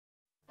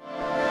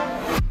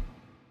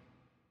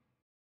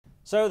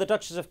So the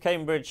Duchess of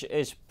Cambridge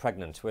is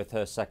pregnant with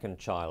her second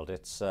child.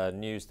 It's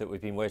news that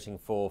we've been waiting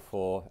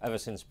for ever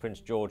since Prince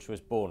George was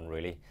born,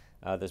 really.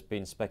 There's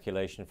been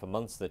speculation for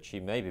months that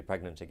she may be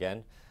pregnant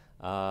again.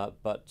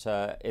 But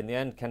in the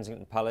end,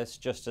 Kensington Palace,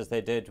 just as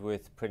they did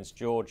with Prince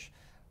George,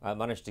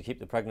 managed to keep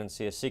the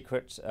pregnancy a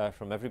secret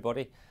from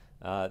everybody.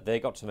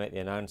 They got to make the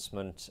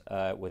announcement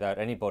without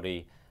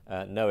anybody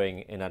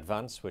knowing in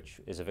advance,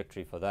 which is a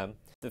victory for them.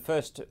 The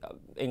first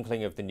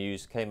inkling of the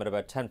news came at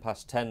about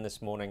 10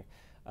 this morning,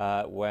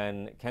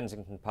 when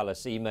Kensington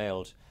Palace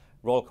emailed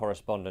royal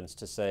correspondents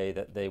to say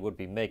that they would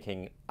be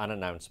making an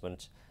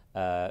announcement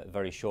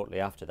very shortly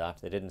after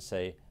that. They didn't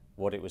say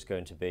what it was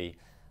going to be.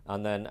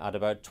 And then at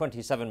about 10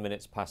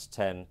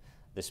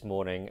 this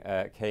morning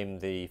came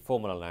the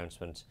formal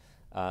announcement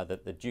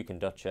that the Duke and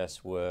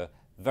Duchess were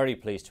very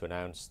pleased to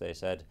announce. They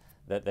said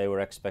that they were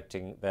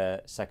expecting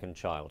their second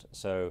child.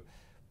 So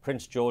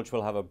Prince George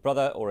will have a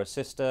brother or a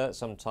sister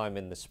sometime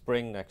in the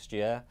spring next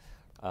year.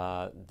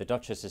 The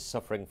Duchess is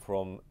suffering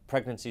from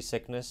pregnancy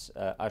sickness,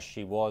 as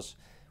she was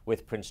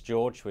with Prince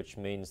George, which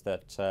means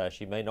that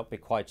she may not be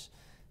quite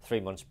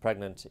 3 months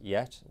pregnant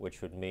yet,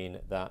 which would mean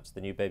that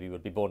the new baby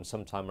would be born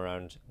sometime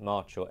around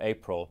March or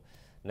April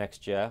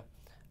next year.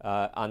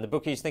 And the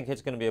bookies think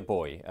it's going to be a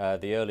boy.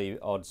 The early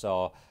odds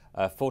are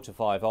 4 to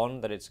 5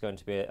 on that it's going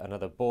to be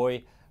another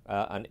boy,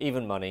 and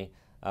even money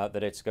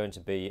that it's going to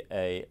be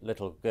a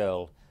little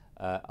girl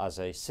as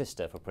a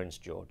sister for Prince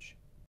George.